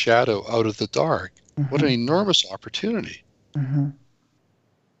bring our shadow out of the dark. What an enormous opportunity.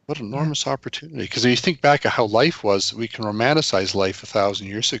 What an enormous opportunity, because if you think back at how life was, we can romanticize life 1,000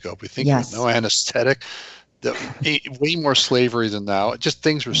 years ago. We think with no anesthetic, way more slavery than now. Just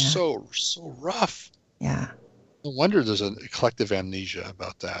things were so rough. No wonder there's a collective amnesia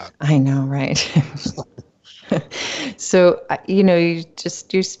about that. I know, right? So, you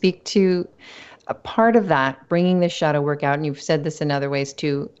speak to a part of that, bringing the shadow work out, and you've said this in other ways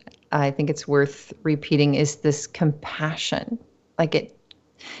too. I think it's worth repeating, is this compassion. Like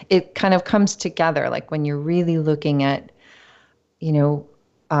it kind of comes together, like when you're really looking at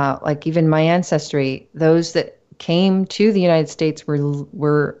like even my ancestry, those that came to the United States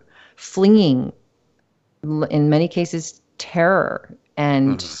were fleeing, in many cases, terror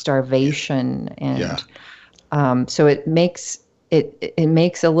and starvation, and so it makes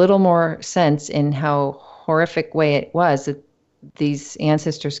a little more sense in how horrific way it was that these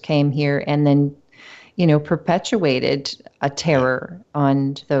ancestors came here and then, perpetuated a terror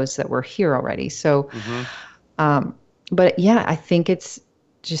on those that were here already. So, but yeah, I think it's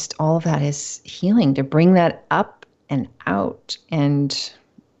just all of that is healing, to bring that up and out and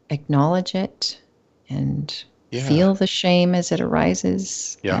acknowledge it and feel the shame as it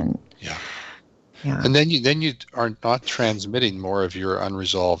arises. And then you are not transmitting more of your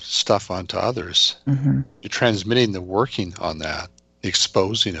unresolved stuff onto others. You're transmitting the working on that, the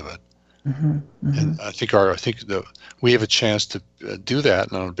exposing of it. And I think we have a chance to do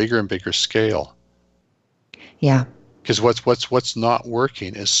that on a bigger and bigger scale. Yeah. Because what's not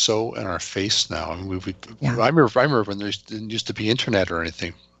working is so in our face now. I mean, I remember when there didn't used to be internet or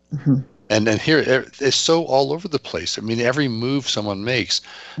anything, and then here it's so all over the place. I mean, every move someone makes,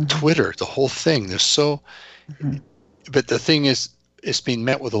 Twitter, the whole thing. There's so, but the thing is, it's being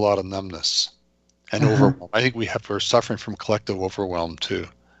met with a lot of numbness and overwhelm. I think we're suffering from collective overwhelm too,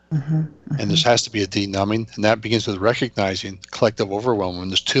 and there has to be a denumbing, and that begins with recognizing collective overwhelm. When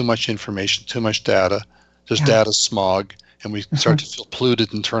there's too much information, too much data. There's data smog, and we start to feel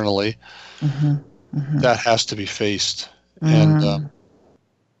polluted internally. That has to be faced. And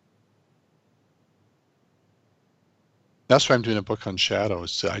that's why I'm doing a book on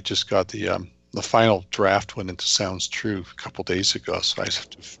shadows. I just got the final draft went into Sounds True a couple days ago. So I have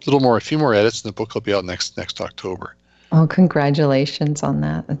a few more edits, and the book will be out next October. Oh, congratulations on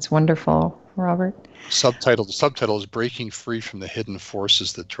that. That's wonderful, Robert. The subtitle is Breaking Free from the Hidden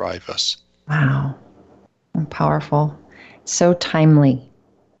Forces That Drive Us. Wow. Powerful. So timely.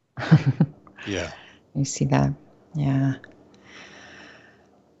 Yeah. You see that? Yeah.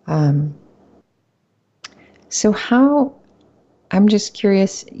 So I'm just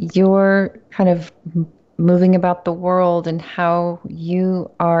curious, you're kind of moving about the world and how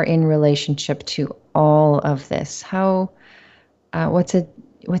you are in relationship to all of this. What's it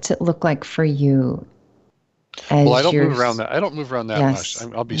look like for you? Well, I don't move around that much.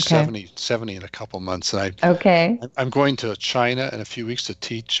 I'll be 70 in a couple months, and I'm going to China in a few weeks to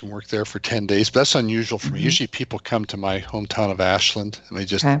teach and work there for 10 days. But that's unusual for me. Usually, people come to my hometown of Ashland and they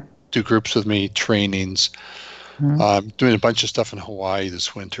just do groups with me, trainings. I'm doing a bunch of stuff in Hawaii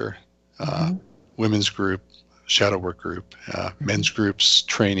this winter. Women's group, shadow work group, men's groups,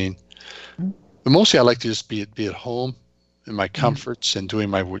 training. But mostly, I like to just be at home in my comforts and doing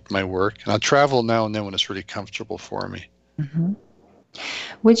my work. And I'll travel now and then when it's really comfortable for me.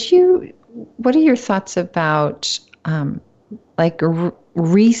 What are your thoughts about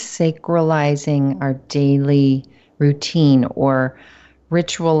resacralizing our daily routine or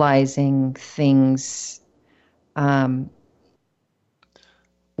ritualizing things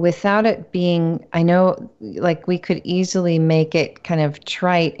without it being, I know, like we could easily make it kind of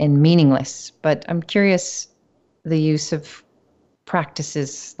trite and meaningless, but I'm curious the use of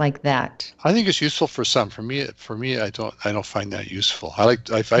practices like that. I think it's useful for some. For me, I don't find that useful. I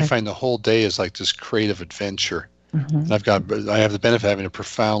find the whole day is like this creative adventure. And I have the benefit of having a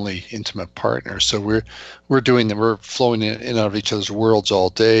profoundly intimate partner. So we're flowing in and out of each other's worlds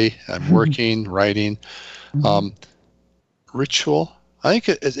all day. I'm working, writing, ritual. I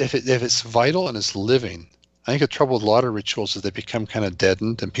think if it's vital and it's living, I think the trouble with a lot of rituals is they become kind of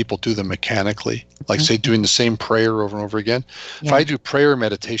deadened and people do them mechanically, like say doing the same prayer over and over again. If I do prayer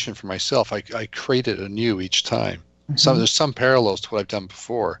meditation for myself, I create it anew each time. There's some parallels to what I've done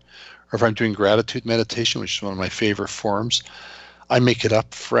before. Or if I'm doing gratitude meditation, which is one of my favorite forms, I make it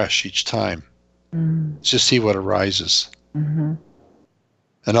up fresh each time. Just see what arises. And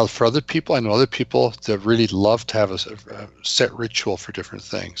for other people, I know other people that really love to have a set ritual for different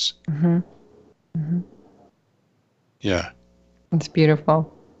things. Yeah. It's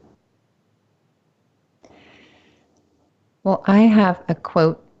beautiful. Well, I have a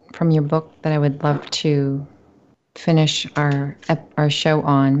quote from your book that I would love to finish our show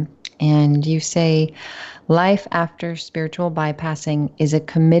on. And you say, life after spiritual bypassing is a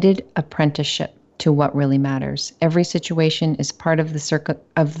committed apprenticeship to what really matters. Every situation is part of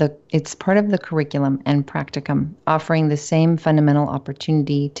it's part of the curriculum and practicum, offering the same fundamental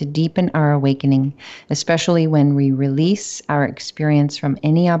opportunity to deepen our awakening, especially when we release our experience from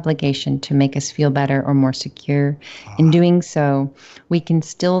any obligation to make us feel better or more secure. In doing so, we can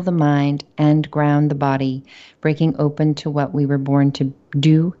still the mind and ground the body, breaking open to what we were born to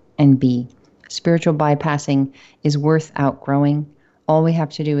do and be. Spiritual bypassing is worth outgrowing. All we have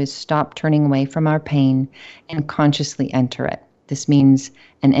to do is stop turning away from our pain and consciously enter it. This means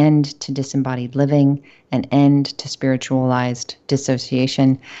an end to disembodied living, an end to spiritualized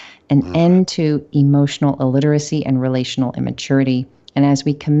dissociation, an end to emotional illiteracy and relational immaturity. And as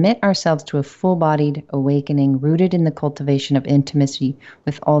we commit ourselves to a full-bodied awakening rooted in the cultivation of intimacy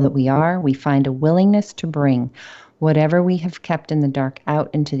with all that we are, we find a willingness to bring whatever we have kept in the dark out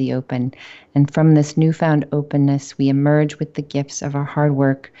into the open. And from this newfound openness, we emerge with the gifts of our hard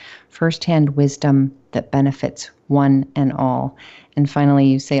work, firsthand wisdom that benefits one and all. And finally,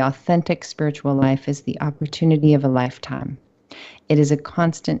 you say authentic spiritual life is the opportunity of a lifetime. It is a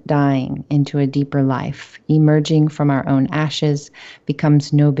constant dying into a deeper life. Emerging from our own ashes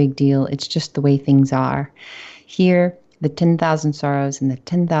becomes no big deal. It's just the way things are. Here, the 10,000 sorrows and the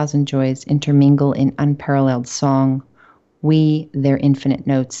 10,000 joys intermingle in unparalleled song. We, their infinite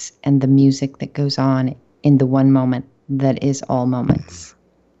notes, and the music that goes on in the one moment that is all moments.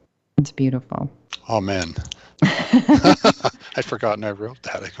 It's beautiful. Amen. I'd forgotten I wrote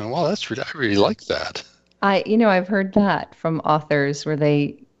that. I go, wow, I really like that. I've heard that from authors where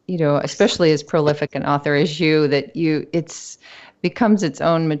they, especially as prolific an author as you, that it's becomes its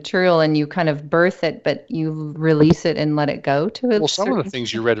own material and you kind of birth it, but you release it and let it go to it. Well, some of the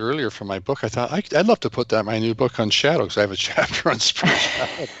things you read earlier from my book, I thought I'd love to put that in my new book on shadow, because I have a chapter on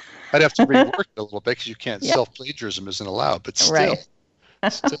spirituality. I'd have to rework it a little bit because you can't, self-plagiarism isn't allowed, but still. Right.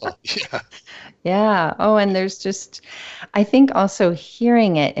 Still, yeah. Yeah. Oh, and there's just, I think also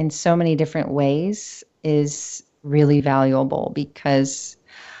hearing it in so many different ways is really valuable, because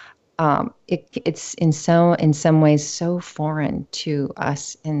it's in some ways so foreign to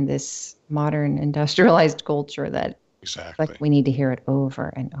us in this modern industrialized culture that exactly. Like we need to hear it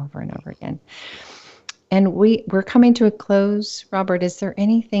over and over and over again. And we're coming to a close. Robert, is there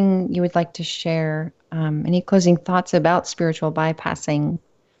anything you would like to share? Any closing thoughts about spiritual bypassing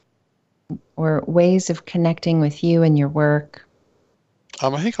or ways of connecting with you and your work?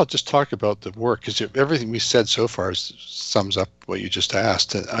 I think I'll just talk about the work, because everything we said so far sums up what you just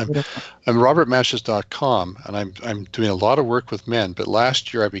asked. I'm robertmasters.com, and I'm doing a lot of work with men. But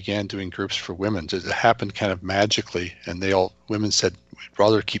last year I began doing groups for women. It happened kind of magically, and women said, "We'd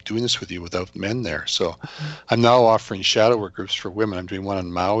rather keep doing this with you without men there." So I'm now offering shadow work groups for women. I'm doing one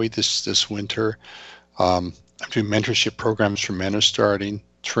on Maui this winter. I'm doing mentorship programs for men who starting,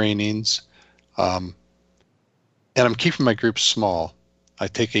 trainings, and I'm keeping my groups small. I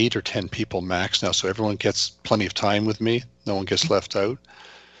take 8 or 10 people max now, so everyone gets plenty of time with me. No one gets left out.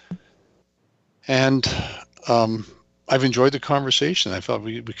 And I've enjoyed the conversation. I felt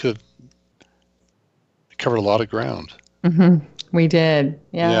we could have covered a lot of ground. Mm-hmm. We did,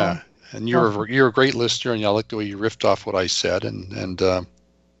 yeah. Yeah, and you're a great listener, and I like the way you riffed off what I said. And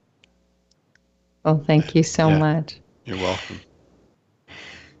well, thank you so much. You're welcome.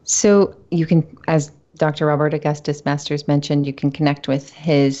 So you can, as Dr. Robert Augustus Masters mentioned, you can connect with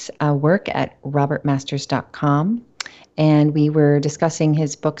his work at robertmasters.com. And we were discussing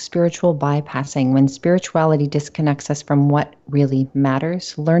his book, Spiritual Bypassing, When Spirituality Disconnects Us from What Really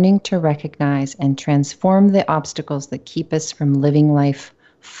Matters, Learning to Recognize and Transform the Obstacles That Keep Us from Living Life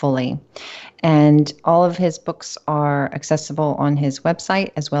Fully. And all of his books are accessible on his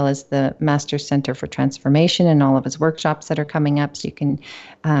website, as well as the Masters Center for Transformation and all of his workshops that are coming up. So you can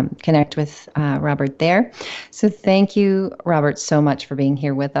connect with Robert there. So thank you, Robert, so much for being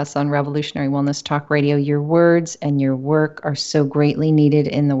here with us on Revolutionary Wellness Talk Radio. Your words and your work are so greatly needed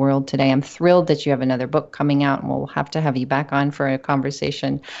in the world today. I'm thrilled that you have another book coming out, and we'll have to have you back on for a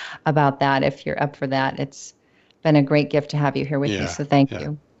conversation about that if you're up for that. It's been a great gift to have you here with me, so thank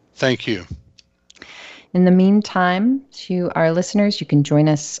you. Thank you. In the meantime, to our listeners, you can join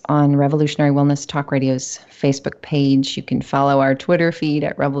us on Revolutionary Wellness Talk Radio's Facebook page. You can follow our Twitter feed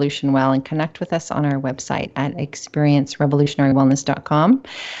at Revolution Well and connect with us on our website at experiencerevolutionarywellness.com.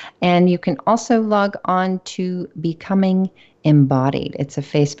 And you can also log on to Becoming Embodied. It's a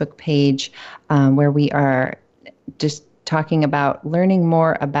Facebook page where we are just talking about learning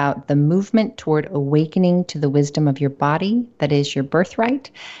more about the movement toward awakening to the wisdom of your body, that is your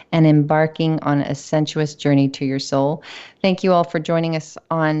birthright, and embarking on a sensuous journey to your soul. Thank you all for joining us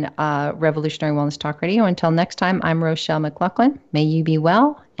on Revolutionary Wellness Talk Radio. Until next time, I'm Rochelle McLaughlin. May you be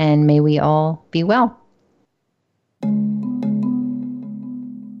well, and may we all be well.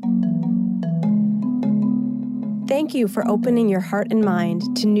 Thank you for opening your heart and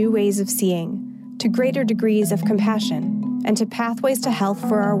mind to new ways of seeing, to greater degrees of compassion, and to pathways to health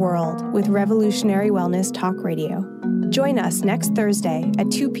for our world with Revolutionary Wellness Talk Radio. Join us next Thursday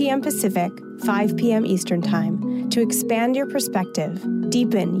at 2 p.m. Pacific, 5 p.m. Eastern Time to expand your perspective,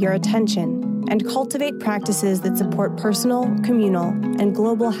 deepen your attention, and cultivate practices that support personal, communal, and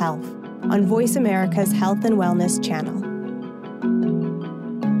global health on Voice America's Health and Wellness channel.